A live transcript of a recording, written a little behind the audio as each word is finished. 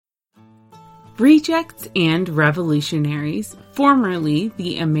Rejects and Revolutionaries, formerly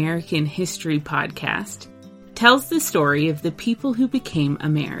the American History Podcast, tells the story of the people who became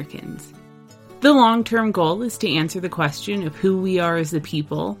Americans. The long-term goal is to answer the question of who we are as a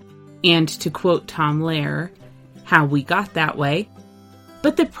people, and to quote Tom Lehrer, how we got that way.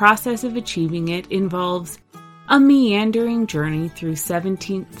 But the process of achieving it involves a meandering journey through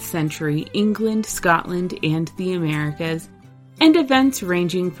 17th century England, Scotland, and the Americas, and events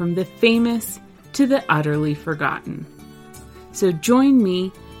ranging from the famous to the utterly forgotten. So join me,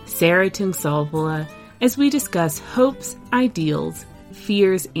 Sarah Tungsalvola, as we discuss hopes, ideals,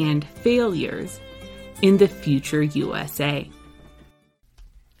 fears, and failures in the future USA.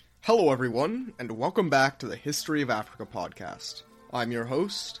 Hello everyone, and welcome back to the History of Africa podcast. I'm your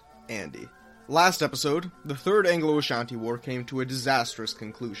host, Andy. Last episode, the Third Anglo-Ashanti War came to a disastrous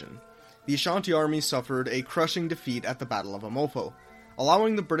conclusion. The Ashanti army suffered a crushing defeat at the Battle of Amofo,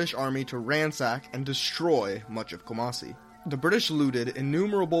 allowing the British army to ransack and destroy much of Kumasi. The British looted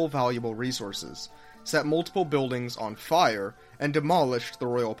innumerable valuable resources, set multiple buildings on fire, and demolished the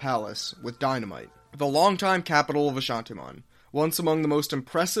royal palace with dynamite. The longtime capital of Ashantiman, once among the most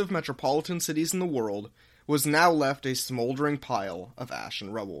impressive metropolitan cities in the world, was now left a smoldering pile of ash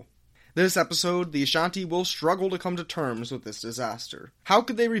and rubble. This episode, the Ashanti will struggle to come to terms with this disaster. How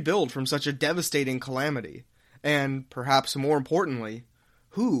could they rebuild from such a devastating calamity? And, perhaps more importantly,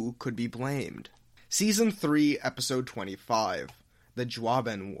 who could be blamed? Season 3, Episode 25, The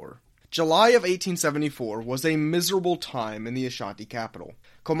Juaben War. July of 1874 was a miserable time in the Ashanti capital.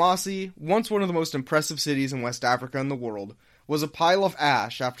 Kumasi, once one of the most impressive cities in West Africa and the world, was a pile of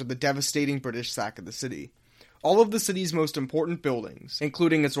ash after the devastating British sack of the city. All of the city's most important buildings,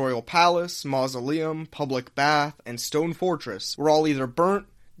 including its royal palace, mausoleum, public bath, and stone fortress, were all either burnt,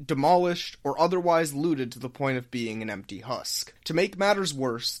 demolished, or otherwise looted to the point of being an empty husk. To make matters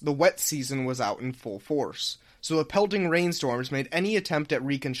worse, the wet season was out in full force, so the pelting rainstorms made any attempt at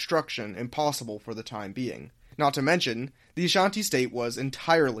reconstruction impossible for the time being. Not to mention, the Ashanti state was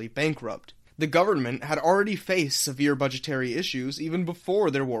entirely bankrupt. The government had already faced severe budgetary issues even before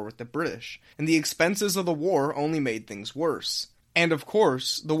their war with the British, and the expenses of the war only made things worse. And of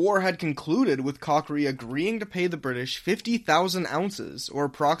course, the war had concluded with Cochrie agreeing to pay the British 50,000 ounces, or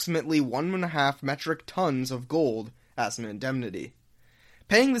approximately 1.5 metric tons of gold, as an indemnity.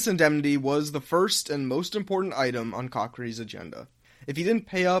 Paying this indemnity was the first and most important item on Cochrie's agenda. If he didn't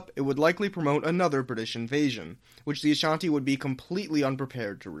pay up, it would likely promote another British invasion, which the Ashanti would be completely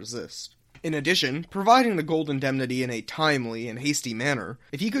unprepared to resist. In addition, providing the gold indemnity in a timely and hasty manner,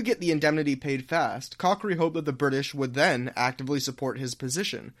 if he could get the indemnity paid fast, Cochrie hoped that the British would then actively support his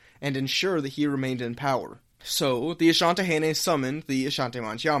position, and ensure that he remained in power. So, the Asantehene summoned the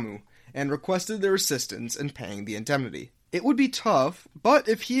Ashanti-Mantiamu, and requested their assistance in paying the indemnity. It would be tough, but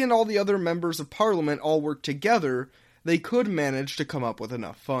if he and all the other members of Parliament all worked together, they could manage to come up with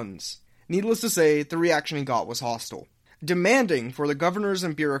enough funds. Needless to say, the reaction he got was hostile. Demanding for the governors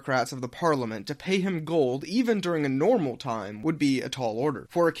and bureaucrats of the parliament to pay him gold even during a normal time would be a tall order.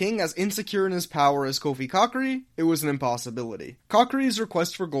 For a king as insecure in his power as Kofi Cochrie, it was an impossibility. Cochrie's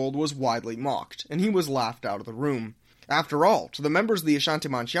request for gold was widely mocked, and he was laughed out of the room. After all, to the members of the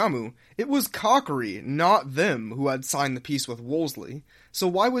Ashanti-Mantiamu, it was Cochrie, not them, who had signed the peace with Wolseley, so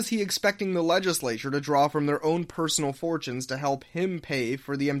why was he expecting the legislature to draw from their own personal fortunes to help him pay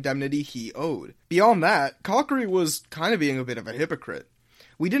for the indemnity he owed? Beyond that, Cochrie was kind of being a bit of a hypocrite.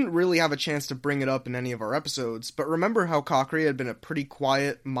 We didn't really have a chance to bring it up in any of our episodes, but remember how Cochrie had been a pretty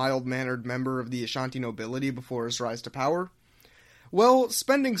quiet, mild-mannered member of the Ashanti nobility before his rise to power? Well,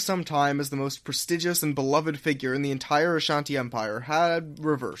 spending some time as the most prestigious and beloved figure in the entire Ashanti Empire had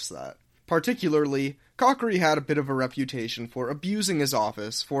reversed that. Particularly, Cochrie had a bit of a reputation for abusing his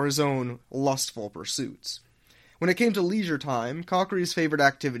office for his own lustful pursuits. When it came to leisure time, Cochrie's favorite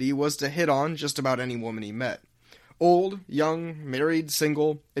activity was to hit on just about any woman he met. Old, young, married,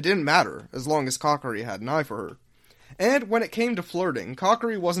 single, it didn't matter, as long as Cochrie had an eye for her. And when it came to flirting,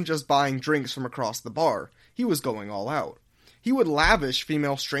 Cochrie wasn't just buying drinks from across the bar, he was going all out. He would lavish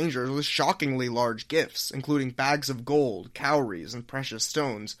female strangers with shockingly large gifts, including bags of gold, cowries, and precious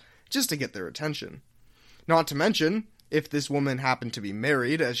stones, just to get their attention. Not to mention, if this woman happened to be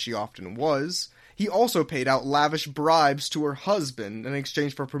married, as she often was, he also paid out lavish bribes to her husband in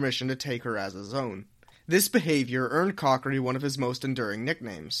exchange for permission to take her as his own. This behavior earned Cochrie one of his most enduring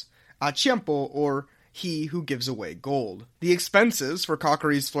nicknames, Achempo, or he who gives away gold. The expenses for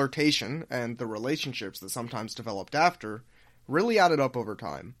Cochrie's flirtation, and the relationships that sometimes developed after, really added up over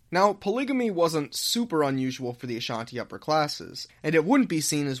time. Now, polygamy wasn't super unusual for the Ashanti upper classes, and it wouldn't be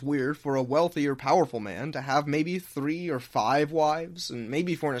seen as weird for a wealthy or powerful man to have maybe 3 or 5 wives, and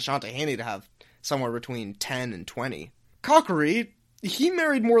maybe for an Asantehene to have somewhere between 10 and 20. Kokiri, he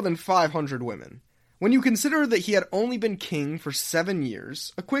married more than 500 women. When you consider that he had only been king for 7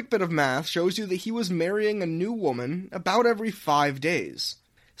 years, a quick bit of math shows you that he was marrying a new woman about every 5 days.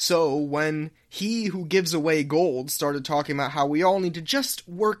 So, when he who gives away gold started talking about how we all need to just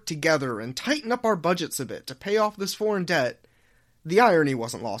work together and tighten up our budgets a bit to pay off this foreign debt, the irony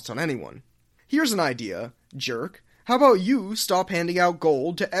wasn't lost on anyone. Here's an idea, jerk. How about you stop handing out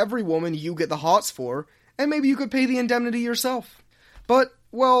gold to every woman you get the hots for, and maybe you could pay the indemnity yourself? But,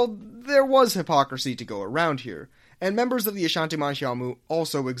 well, there was hypocrisy to go around here, and members of the Ashanti Mantiamu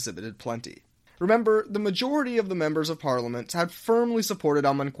also exhibited plenty. Remember, the majority of the members of parliament had firmly supported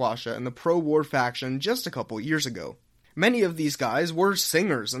Amankwasha and the pro-war faction just a couple years ago. Many of these guys were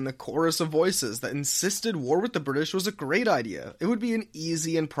singers in the chorus of voices that insisted war with the British was a great idea. It would be an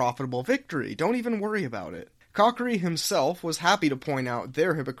easy and profitable victory, don't even worry about it. Kokiri himself was happy to point out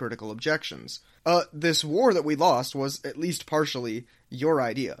their hypocritical objections. This war that we lost was, at least partially, your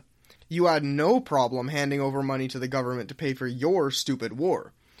idea. You had no problem handing over money to the government to pay for your stupid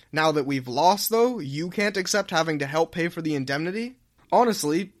war. Now that we've lost, though, you can't accept having to help pay for the indemnity?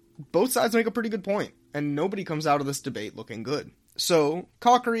 Honestly, both sides make a pretty good point, and nobody comes out of this debate looking good. So,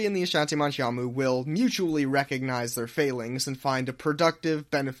 Kokiri and the Ashanti Mantiamu will mutually recognize their failings and find a productive,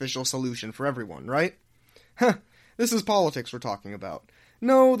 beneficial solution for everyone, right? This is politics we're talking about.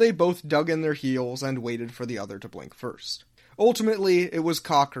 No, they both dug in their heels and waited for the other to blink first. Ultimately, it was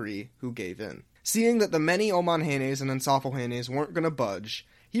Kokiri who gave in. Seeing that the many Omanhenes and Nsafohenes weren't going to budge,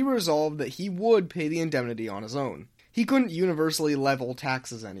 he resolved that he would pay the indemnity on his own. He couldn't universally level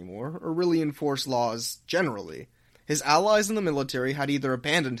taxes anymore, or really enforce laws generally. His allies in the military had either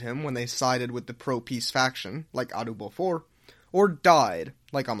abandoned him when they sided with the pro-peace faction, like Adu Bofor, or died,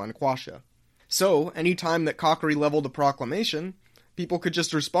 like Amankwasha. So, any time that Kokiri leveled a proclamation, people could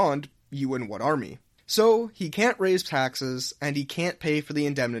just respond, "You and what army?" So, he can't raise taxes, and he can't pay for the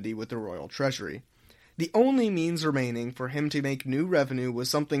indemnity with the royal treasury. The only means remaining for him to make new revenue was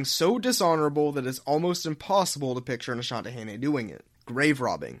something so dishonorable that it's almost impossible to picture an Ashantahene doing it: grave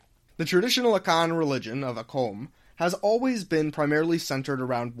robbing. The traditional Akan religion of Akom has always been primarily centered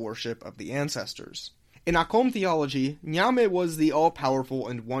around worship of the ancestors. In Akom theology, Nyame was the all-powerful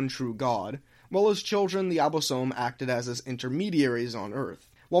and one true god, while his children, the Abosom, acted as his intermediaries on earth.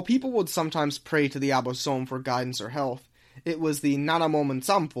 While people would sometimes pray to the Abosom for guidance or health, it was the Nanamom and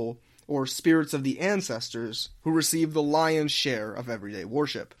Sampo, or spirits of the ancestors, who received the lion's share of everyday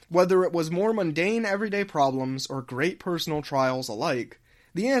worship. Whether it was more mundane everyday problems or great personal trials alike,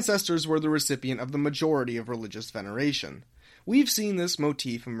 the ancestors were the recipient of the majority of religious veneration. We've seen this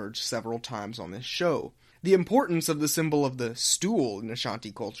motif emerge several times on this show. The importance of the symbol of the stool in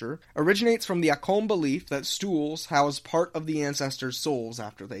Ashanti culture originates from the Akom belief that stools house part of the ancestors' souls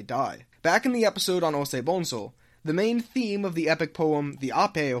after they die. Back in the episode on Osebonso, the main theme of the epic poem The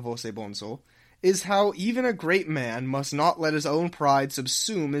Ape of Osebonso is how even a great man must not let his own pride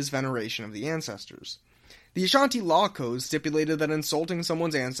subsume his veneration of the ancestors. The Ashanti law code stipulated that insulting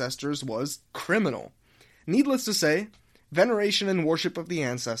someone's ancestors was criminal. Needless to say, veneration and worship of the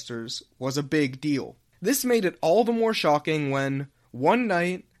ancestors was a big deal. This made it all the more shocking when, one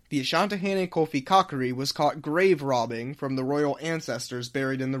night, the Ashantahene Kofi Kokiri was caught grave robbing from the royal ancestors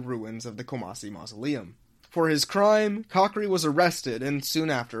buried in the ruins of the Kumasi Mausoleum. For his crime, Kokiri was arrested and soon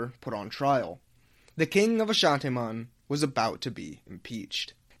after put on trial. The king of Ashantiman was about to be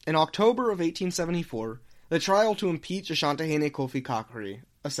impeached. In October of 1874, the trial to impeach Ashantahene Kofi Kokiri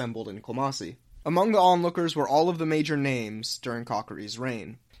assembled in Kumasi. Among the onlookers were all of the major names during Kokiri's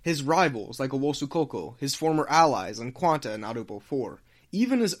reign. His rivals like Owosu Koko, his former allies Nkwanta and Adu Bofor,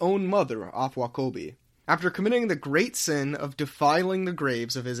 even his own mother, Afua Kobi. After committing the great sin of defiling the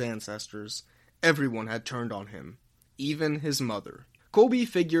graves of his ancestors, everyone had turned on him, even his mother. Kobi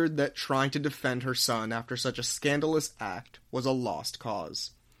figured that trying to defend her son after such a scandalous act was a lost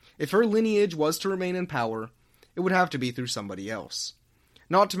cause. If her lineage was to remain in power, it would have to be through somebody else.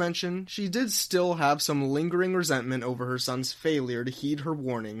 Not to mention, she did still have some lingering resentment over her son's failure to heed her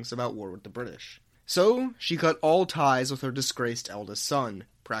warnings about war with the British. So, she cut all ties with her disgraced eldest son,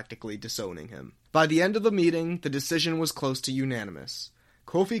 practically disowning him. By the end of the meeting, the decision was close to unanimous.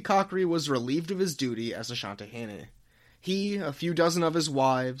 Kofi Kokiri was relieved of his duty as Ashantahene. He, a few dozen of his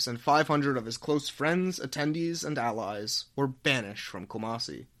wives, and 500 of his close friends, attendees, and allies were banished from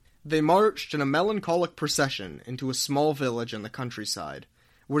Kumasi. They marched in a melancholic procession into a small village in the countryside,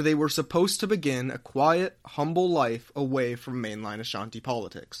 where they were supposed to begin a quiet, humble life away from mainline Ashanti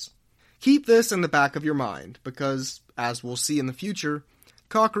politics. Keep this in the back of your mind, because, as we'll see in the future,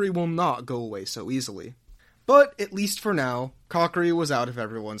 Kokiri will not go away so easily. But, at least for now, Kokiri was out of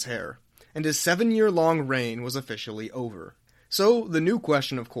everyone's hair. and his 7-year-long reign was officially over. So, the new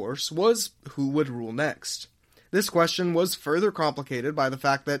question, of course, was who would rule next? This question was further complicated by the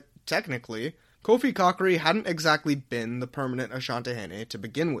fact that, technically, Kofi Kakari hadn't exactly been the permanent Asantehene to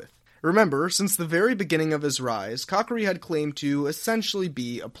begin with. Remember, since the very beginning of his rise, Kakari had claimed to essentially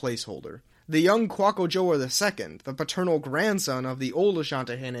be a placeholder. The young Kwakojoa II, the paternal grandson of the old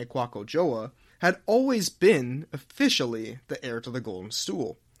Asantehene Kwakojoa, had always been, officially, the heir to the Golden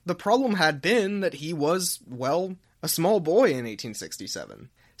Stool. The problem had been that he was, well, a small boy in 1867.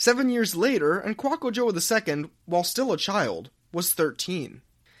 7 years later, and Kwakojoa II, while still a child, was 13.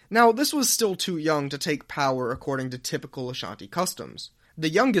 Now, this was still too young to take power according to typical Ashanti customs. The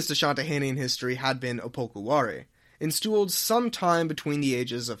youngest Asantehene in history had been Opokuware, installed sometime between the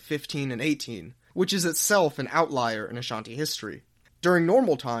ages of 15 and 18, which is itself an outlier in Ashanti history. During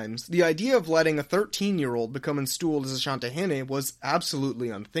normal times, the idea of letting a 13-year-old become installed as Asantehene was absolutely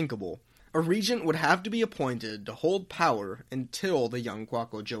unthinkable. A regent would have to be appointed to hold power until the young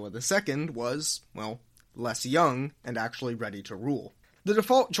Kwakojoa II was, well, less young and actually ready to rule. The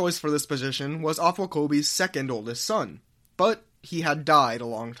default choice for this position was Afwakobi's second oldest son, but he had died a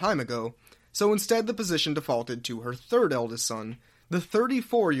long time ago, so instead the position defaulted to her third eldest son, the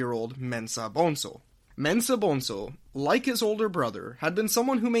 34-year-old Mensa Bonso. Mensa Bonso, like his older brother, had been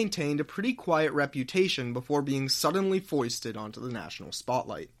someone who maintained a pretty quiet reputation before being suddenly foisted onto the national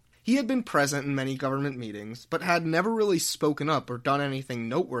spotlight. He had been present in many government meetings, but had never really spoken up or done anything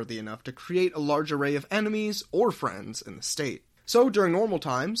noteworthy enough to create a large array of enemies or friends in the state. So during normal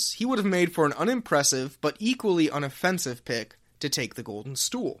times, he would have made for an unimpressive but equally unoffensive pick to take the Golden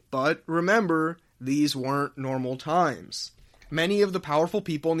Stool. But remember, these weren't normal times. Many of the powerful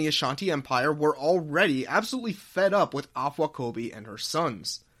people in the Ashanti Empire were already absolutely fed up with Afwakobi and her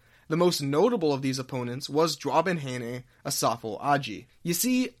sons. The most notable of these opponents was Juaben Hene Asafo Aji. You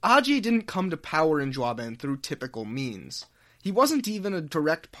see, Aji didn't come to power in Juaben through typical means. He wasn't even a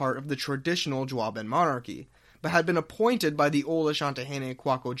direct part of the traditional Juaben monarchy, but had been appointed by the old Asantehene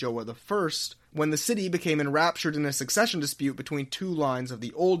Kwakojoa I when the city became enraptured in a succession dispute between two lines of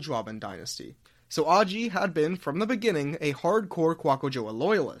the old Juaben dynasty. So Aji had been, from the beginning, a hardcore Kwakojoa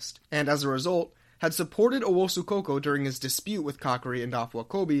loyalist, and as a result, had supported Owosukoko during his dispute with Kakari and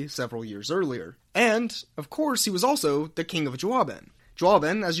Afwakobi several years earlier. And, of course, he was also the king of Juaben.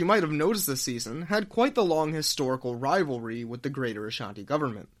 Juaben, as you might have noticed this season, had quite the long historical rivalry with the greater Ashanti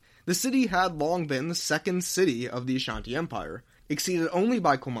government. The city had long been the second city of the Ashanti Empire, exceeded only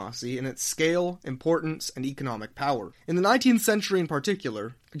by Kumasi in its scale, importance, and economic power. In the 19th century in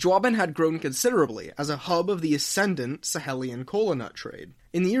particular, Juaben had grown considerably as a hub of the ascendant Sahelian kola nut trade.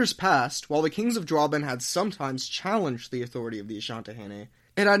 In the years past, while the kings of Juaben had sometimes challenged the authority of the Asantehene,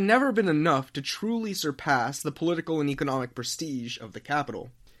 it had never been enough to truly surpass the political and economic prestige of the capital.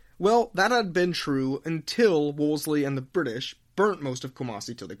 Well, that had been true until Wolseley and the British burnt most of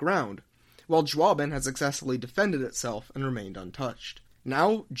Kumasi to the ground, while Juaben had successfully defended itself and remained untouched.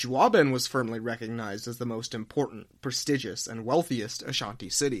 Now, Juaben was firmly recognized as the most important, prestigious, and wealthiest Ashanti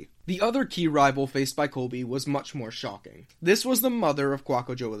city. The other key rival faced by Kobi was much more shocking. This was the mother of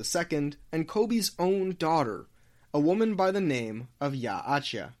Kwakojoa II, and Kobi's own daughter, a woman by the name of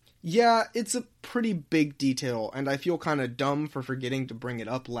Yaachia. Yeah, it's a pretty big detail, and I feel kinda dumb for forgetting to bring it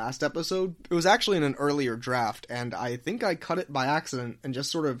up last episode. It was actually in an earlier draft, and I think I cut it by accident and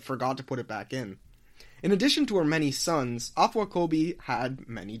just sort of forgot to put it back in. In addition to her many sons, Afwakobi had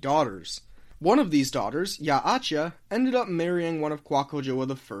many daughters. One of these daughters, Yaachia, ended up marrying one of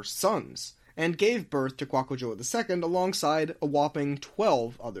Kwakojoa I's sons, and gave birth to Kwakojoa II alongside a whopping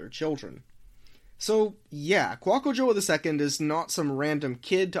 12 other children. So, yeah, Kwakojoa II is not some random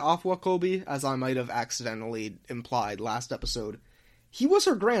kid to Afwakobi, as I might have accidentally implied last episode. He was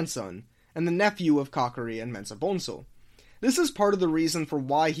her grandson, and the nephew of Kakari and Mensa Bonso. This is part of the reason for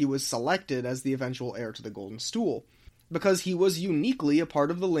why he was selected as the eventual heir to the Golden Stool, because he was uniquely a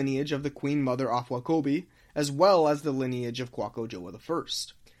part of the lineage of the Queen Mother Afwakobi, as well as the lineage of Kwakojoa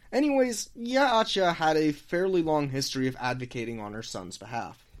I. Anyways, Yaachia had a fairly long history of advocating on her son's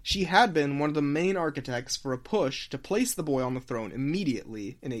behalf. She had been one of the main architects for a push to place the boy on the throne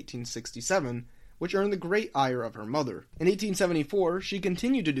immediately in 1867, which earned the great ire of her mother. In 1874, she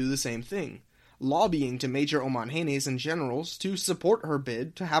continued to do the same thing, lobbying to major Omanhenes and generals to support her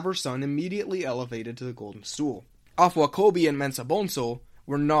bid to have her son immediately elevated to the Golden Stool. Afwakobi and Mensa Bonso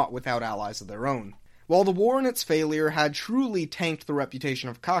were not without allies of their own. While the war and its failure had truly tanked the reputation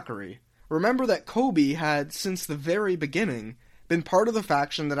of Kakari, remember that Kobi had, since the very beginning, been part of the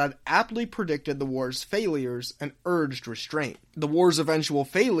faction that had aptly predicted the war's failures and urged restraint. The war's eventual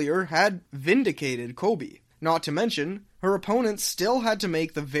failure had vindicated Kobi. Not to mention, her opponents still had to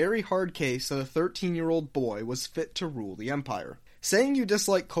make the very hard case that a 13-year-old boy was fit to rule the empire. Saying you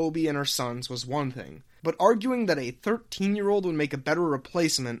dislike Kobe and her sons was one thing, but arguing that a 13-year-old would make a better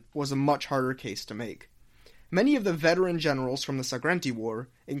replacement was a much harder case to make. Many of the veteran generals from the Sagrenti War,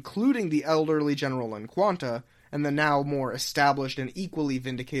 including the elderly General Nquanta and the now more established and equally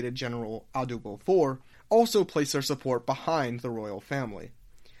vindicated General Adubo IV, also placed their support behind the royal family.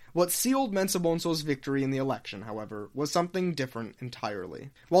 What sealed Mensabonso's victory in the election, however, was something different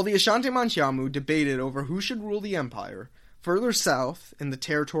entirely. While the Ashanti Mantiamu debated over who should rule the empire, further south, in the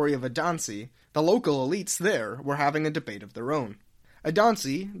territory of Adansi, the local elites there were having a debate of their own.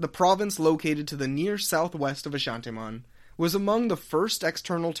 Adansi, the province located to the near southwest of Ashantiman, was among the first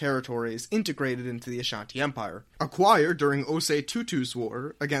external territories integrated into the Ashanti Empire, acquired during Osei Tutu's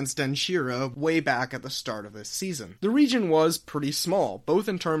war against Denshira way back at the start of this season. The region was pretty small, both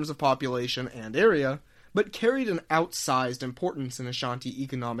in terms of population and area, but carried an outsized importance in Ashanti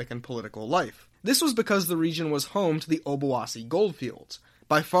economic and political life. This was because the region was home to the Obuasi goldfields,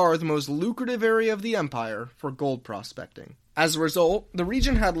 by far the most lucrative area of the empire for gold prospecting. As a result, the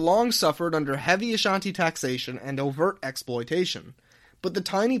region had long suffered under heavy Ashanti taxation and overt exploitation, but the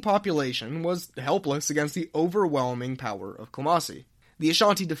tiny population was helpless against the overwhelming power of Kumasi. The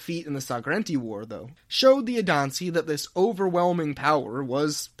Ashanti defeat in the Sagrenti War, though, showed the Adansi that this overwhelming power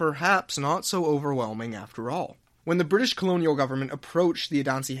was perhaps not so overwhelming after all. When the British colonial government approached the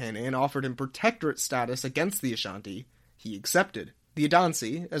Adansi Hene and offered him protectorate status against the Ashanti, he accepted. The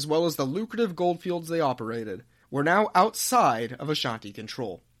Adansi, as well as the lucrative goldfields they operated, were now outside of Ashanti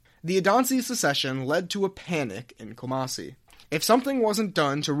control. The Adansi secession led to a panic in Kumasi. If something wasn't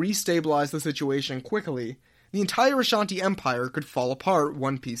done to restabilize the situation quickly, the entire Ashanti Empire could fall apart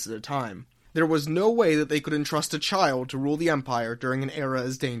one piece at a time. There was no way that they could entrust a child to rule the empire during an era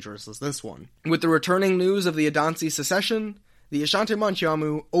as dangerous as this one. With the returning news of the Adansi secession, the Ashanti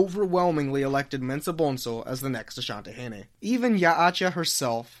Mantiamu overwhelmingly elected Mensabonso as the next Ashanti Hene. Even Yaacha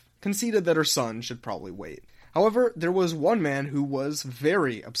herself conceded that her son should probably wait. However, there was one man who was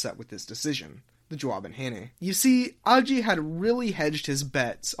very upset with this decision, the Juaben Hene. You see, Aji had really hedged his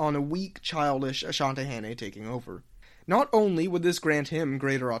bets on a weak, childish Ashanti Hene taking over. Not only would this grant him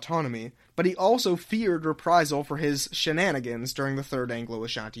greater autonomy, but he also feared reprisal for his shenanigans during the Third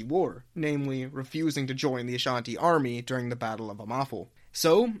Anglo-Ashanti War, namely refusing to join the Ashanti army during the Battle of Amafo.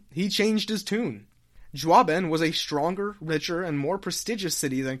 So, he changed his tune. Juaben was a stronger, richer, and more prestigious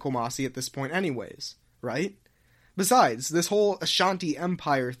city than Kumasi at this point anyways, right? Besides, this whole Ashanti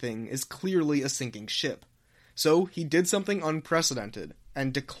Empire thing is clearly a sinking ship. So he did something unprecedented,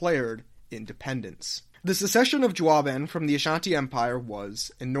 and declared independence. The secession of Juaben from the Ashanti Empire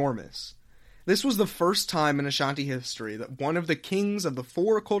was enormous. This was the first time in Ashanti history that one of the kings of the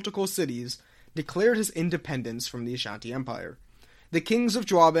 4 cultural cities declared his independence from the Ashanti Empire. The kings of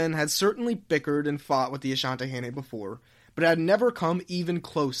Juaben had certainly bickered and fought with the Ashanti Hene before, but had never come even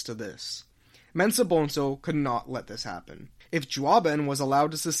close to this. Mensabonso could not let this happen. If Juaben was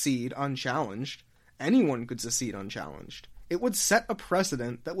allowed to secede unchallenged, anyone could secede unchallenged. It would set a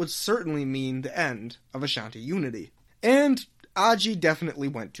precedent that would certainly mean the end of Ashanti unity. And Aji definitely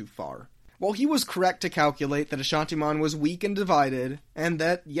went too far. While he was correct to calculate that Ashantiman was weak and divided, and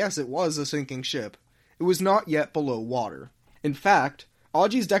that, yes, it was a sinking ship, it was not yet below water. In fact,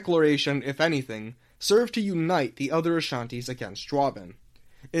 Aji's declaration, if anything, served to unite the other Ashantis against Juaben.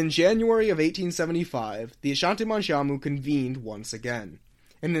 In January of 1875, the Ashanti Mantiamu convened once again,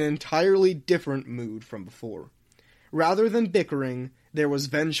 in an entirely different mood from before. Rather than bickering, there was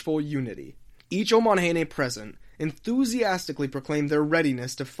vengeful unity. Each Omanhene present enthusiastically proclaimed their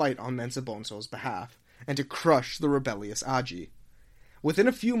readiness to fight on Mensabonso's behalf, and to crush the rebellious Aji. Within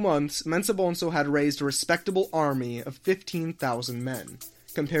a few months, Mensabonso had raised a respectable army of 15,000 men,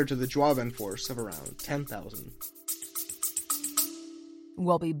 compared to the Juaben force of around 10,000.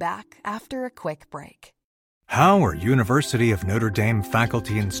 We'll be back after a quick break. How are University of Notre Dame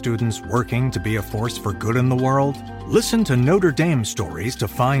faculty and students working to be a force for good in the world? Listen to Notre Dame Stories to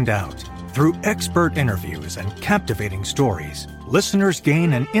find out. Through expert interviews and captivating stories, listeners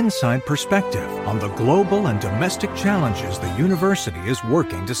gain an inside perspective on the global and domestic challenges the university is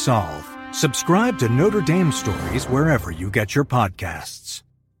working to solve. Subscribe to Notre Dame Stories wherever you get your podcasts.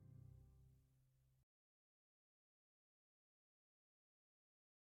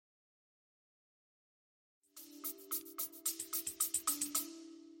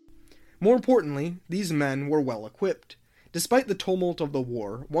 More importantly, these men were well equipped. Despite the tumult of the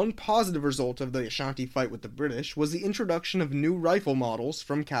war, one positive result of the Ashanti fight with the British was the introduction of new rifle models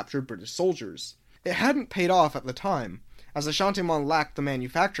from captured British soldiers. It hadn't paid off at the time, as Ashantiman lacked the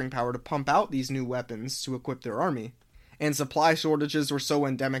manufacturing power to pump out these new weapons to equip their army. and supply shortages were so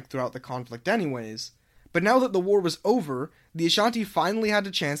endemic throughout the conflict anyways. But now that the war was over, the Ashanti finally had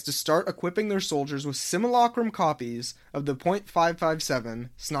a chance to start equipping their soldiers with simulacrum copies of the .557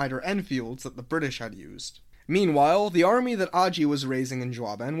 Snider Enfields that the British had used. Meanwhile, the army that Aji was raising in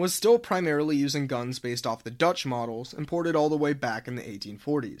Juaben was still primarily using guns based off the Dutch models imported all the way back in the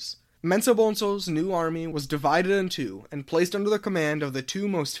 1840s. Mensa Bonso's new army was divided in two and placed under the command of the two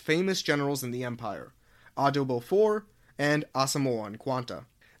most famous generals in the empire, Ado Beaufort and Asamoah Nkwanta.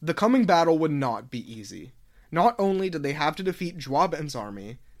 The coming battle would not be easy. Not only did they have to defeat Juaben's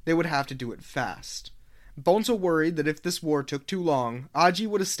army, they would have to do it fast. Bonso worried that if this war took too long, Aji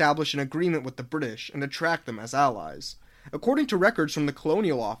would establish an agreement with the British and attract them as allies. According to records from the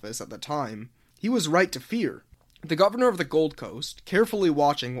Colonial Office at the time, he was right to fear. The governor of the Gold Coast, carefully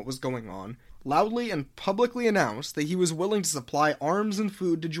watching what was going on, loudly and publicly announced that he was willing to supply arms and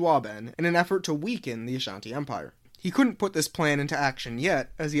food to Juaben in an effort to weaken the Ashanti Empire. He couldn't put this plan into action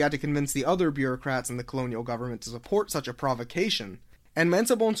yet, as he had to convince the other bureaucrats in the colonial government to support such a provocation, and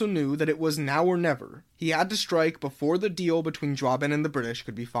Mensa Bonso knew that it was now or never. He had to strike before the deal between Juaben and the British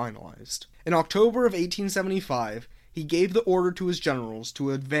could be finalized. In October of 1875, he gave the order to his generals to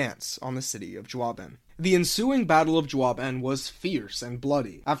advance on the city of Juaben. The ensuing Battle of Juaben was fierce and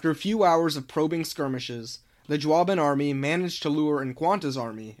bloody. After a few hours of probing skirmishes, the Juaben army managed to lure Nkwanta's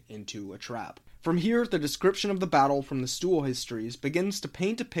army into a trap. From here, the description of the battle from the stool histories begins to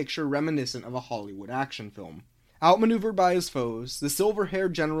paint a picture reminiscent of a Hollywood action film. Outmaneuvered by his foes, the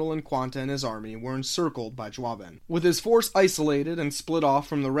silver-haired General Nkwanta and his army were encircled by Juaben. With his force isolated and split off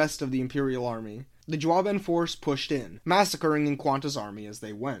from the rest of the Imperial army, the Juaben force pushed in, massacring Nkwanta's army as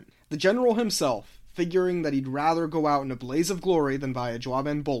they went. The general himself, figuring that he'd rather go out in a blaze of glory than by a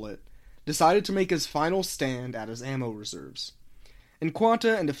Juaben bullet, decided to make his final stand at his ammo reserves.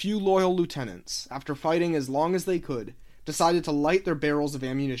 Nkwanta and a few loyal lieutenants, after fighting as long as they could, decided to light their barrels of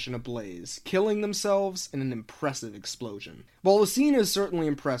ammunition ablaze, killing themselves in an impressive explosion. While the scene is certainly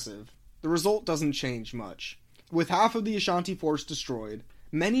impressive, the result doesn't change much. With half of the Ashanti force destroyed,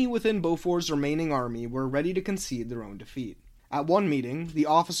 many within Beaufort's remaining army were ready to concede their own defeat. At one meeting, the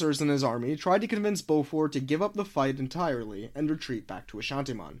officers in his army tried to convince Beaufort to give up the fight entirely and retreat back to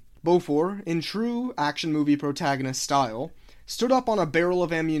Ashantiman. Beaufort, in true action movie protagonist style, stood up on a barrel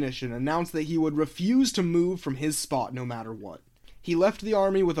of ammunition and announced that he would refuse to move from his spot no matter what. He left the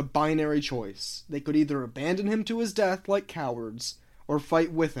army with a binary choice. They could either abandon him to his death like cowards, or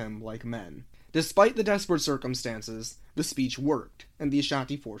fight with him like men. Despite the desperate circumstances, the speech worked, and the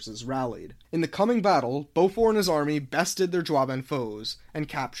Ashanti forces rallied. In the coming battle, Beaufort and his army bested their Juaben foes, and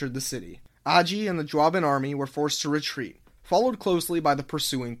captured the city. Aji and the Juaben army were forced to retreat, followed closely by the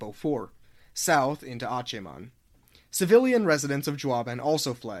pursuing Beaufort, south into Acheman. Civilian residents of Juaben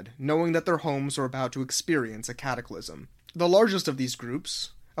also fled, knowing that their homes were about to experience a cataclysm. The largest of these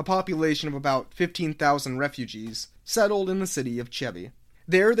groups, a population of about 15,000 refugees, settled in the city of Chebi.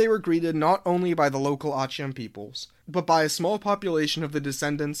 There they were greeted not only by the local Achean peoples, but by a small population of the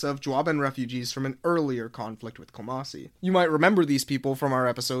descendants of Juaben refugees from an earlier conflict with Kumasi. You might remember these people from our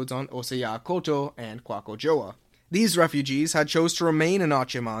episodes on Oseya Koto and Kwakojoa. These refugees had chose to remain in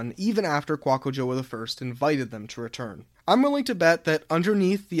Acheman even after Kwakojoa I invited them to return. I'm willing to bet that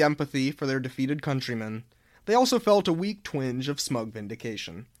underneath the empathy for their defeated countrymen, they also felt a weak twinge of smug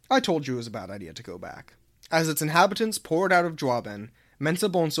vindication. I told you it was a bad idea to go back. As its inhabitants poured out of Juaben, Mensa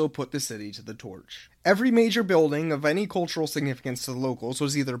Bonso put the city to the torch. Every major building of any cultural significance to the locals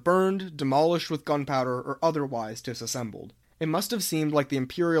was either burned, demolished with gunpowder, or otherwise disassembled. It must have seemed like the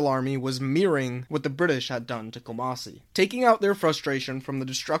Imperial Army was mirroring what the British had done to Kumasi, taking out their frustration from the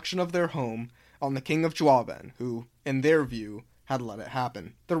destruction of their home on the King of Juaben, who, in their view, had let it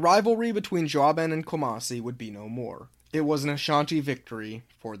happen. The rivalry between Juaben and Kumasi would be no more. It was an Ashanti victory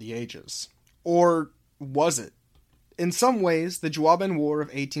for the ages. Or was it? In some ways, the Juaben War of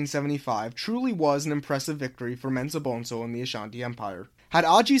 1875 truly was an impressive victory for Mensa Bonso and the Ashanti Empire. Had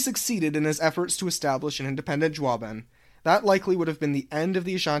Aji succeeded in his efforts to establish an independent Juaben, that likely would have been the end of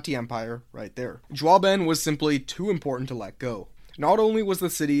the Ashanti Empire right there. Juaben was simply too important to let go. Not only was the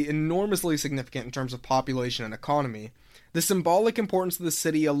city enormously significant in terms of population and economy, the symbolic importance of the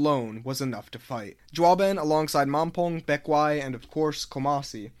city alone was enough to fight. Juaben, alongside Mampong, Bekwai, and of course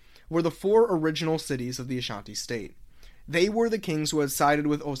Kumasi, were the four original cities of the Ashanti state. They were the kings who had sided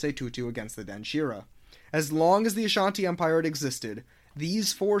with Osei Tutu against the Denshira. As long as the Ashanti Empire had existed,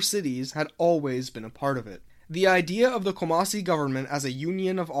 these four cities had always been a part of it. The idea of the Kumasi government as a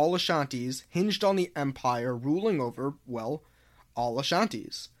union of all Ashantis hinged on the empire ruling over, well, all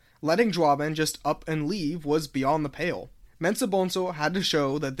Ashantis. Letting Juaben just up and leave was beyond the pale. Mensa Bonso had to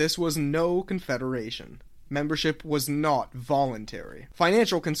show that this was no confederation, membership was not voluntary.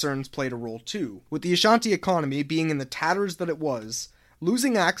 Financial concerns played a role too, with the Ashanti economy being in the tatters that it was.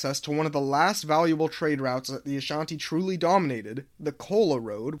 Losing access to one of the last valuable trade routes that the Ashanti truly dominated, the Kola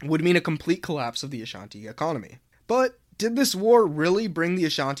Road, would mean a complete collapse of the Ashanti economy. But did this war really bring the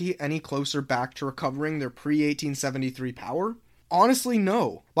Ashanti any closer back to recovering their pre-1873 power? Honestly,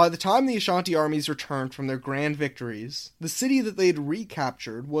 no. By the time the Ashanti armies returned from their grand victories, the city that they had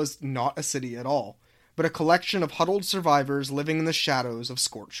recaptured was not a city at all, but a collection of huddled survivors living in the shadows of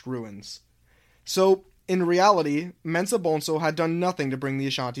scorched ruins. So, in reality, Mensa Bonso had done nothing to bring the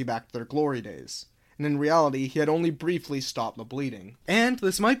Ashanti back to their glory days. And in reality, he had only briefly stopped the bleeding. And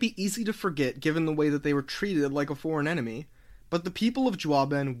this might be easy to forget given the way that they were treated like a foreign enemy, but the people of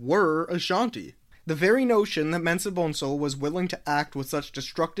Juaben were Ashanti. The very notion that Mensa Bonso was willing to act with such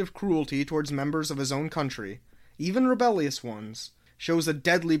destructive cruelty towards members of his own country, even rebellious ones, shows a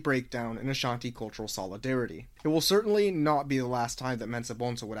deadly breakdown in Ashanti cultural solidarity. It will certainly not be the last time that Mensa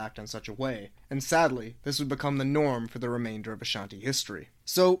Bonso would act in such a way, and sadly, this would become the norm for the remainder of Ashanti history.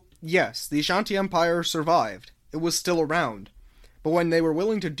 So, yes, the Ashanti Empire survived. It was still around. But when they were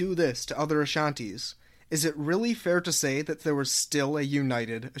willing to do this to other Ashantis, is it really fair to say that there was still a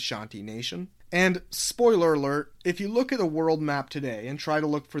united Ashanti nation? And, spoiler alert, if you look at a world map today and try to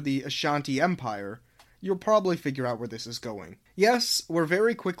look for the Ashanti Empire, you'll probably figure out where this is going. Yes, we're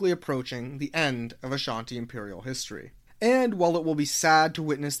very quickly approaching the end of Ashanti imperial history. And while it will be sad to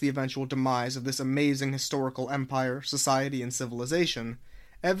witness the eventual demise of this amazing historical empire, society, and civilization,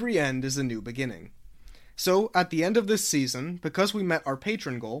 every end is a new beginning. So, at the end of this season, because we met our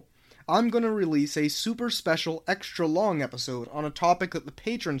patron goal, I'm going to release a super special, extra long episode on a topic that the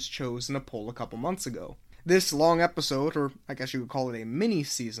patrons chose in a poll a couple months ago. This long episode, or I guess you would call it a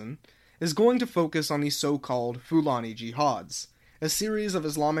mini-season, is going to focus on the so-called Fulani Jihads, a series of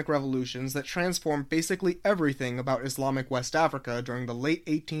Islamic revolutions that transformed basically everything about Islamic West Africa during the late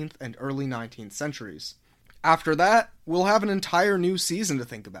 18th and early 19th centuries. After that, we'll have an entire new season to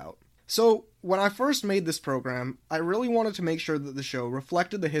think about. So, when I first made this program, I really wanted to make sure that the show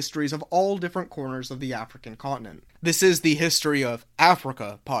reflected the histories of all different corners of the African continent. This is the History of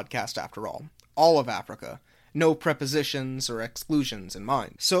Africa podcast, after all of Africa. No prepositions or exclusions in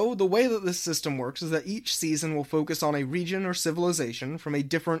mind. So, the way that this system works is that each season will focus on a region or civilization from a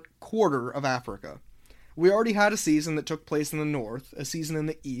different quarter of Africa. We already had a season that took place in the north, a season in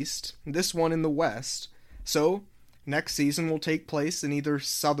the east, this one in the west, so next season will take place in either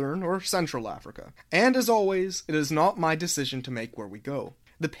southern or central Africa. And as always, it is not my decision to make where we go.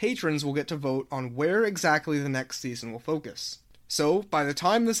 The patrons will get to vote on where exactly the next season will focus. So, by the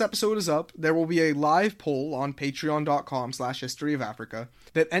time this episode is up, there will be a live poll on patreon.com/historyofafrica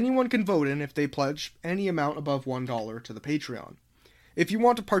that anyone can vote in if they pledge any amount above $1 to the Patreon. If you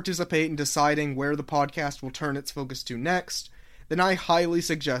want to participate in deciding where the podcast will turn its focus to next, then I highly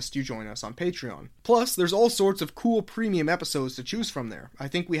suggest you join us on Patreon. Plus, there's all sorts of cool premium episodes to choose from there. I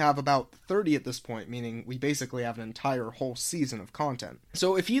think we have about 30 at this point, meaning we basically have an entire whole season of content.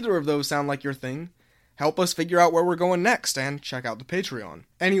 So if either of those sound like your thing, help us figure out where we're going next, and check out the Patreon.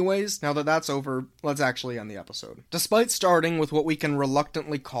 Anyways, now that that's over, let's actually end the episode. Despite starting with what we can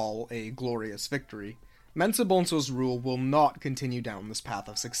reluctantly call a glorious victory, Mensa Bonso's rule will not continue down this path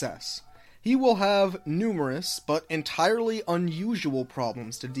of success. He will have numerous, but entirely unusual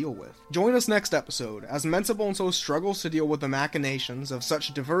problems to deal with. Join us next episode, as Mensa Bonso struggles to deal with the machinations of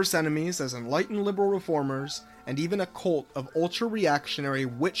such diverse enemies as enlightened liberal reformers, and even a cult of ultra-reactionary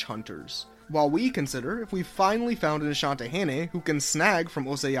witch hunters, while we consider if we've finally found an Ashantahene who can snag from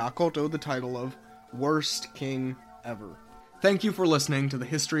Osei Akoto the title of Worst King Ever. Thank you for listening to the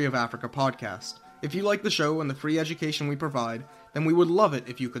History of Africa podcast. If you like the show and the free education we provide, then we would love it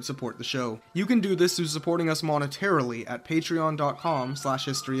if you could support the show. You can do this through supporting us monetarily at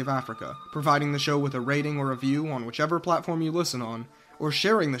patreon.com/historyofafrica, providing the show with a rating or review on whichever platform you listen on, or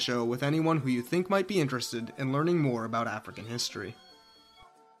sharing the show with anyone who you think might be interested in learning more about African history.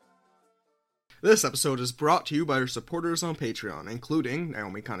 This episode is brought to you by our supporters on Patreon, including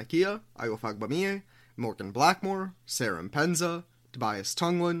Naomi Kanakia, Ayofagbamie, Morgan Blackmore, Sarah Mpenza, Tobias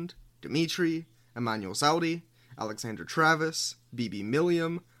Tungland, Dimitri, Emmanuel Zaudi, Alexander Travis, BB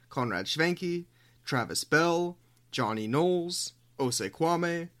Milliam, Conrad Schwenke, Travis Bell, Johnny Knowles, Ose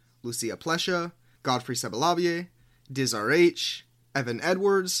Kwame, Lucia Plesha, Godfrey Sebelavier, Diz RH, Evan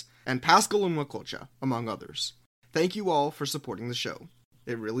Edwards, and Pascal Nwakocha, among others. Thank you all for supporting the show.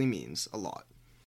 It really means a lot.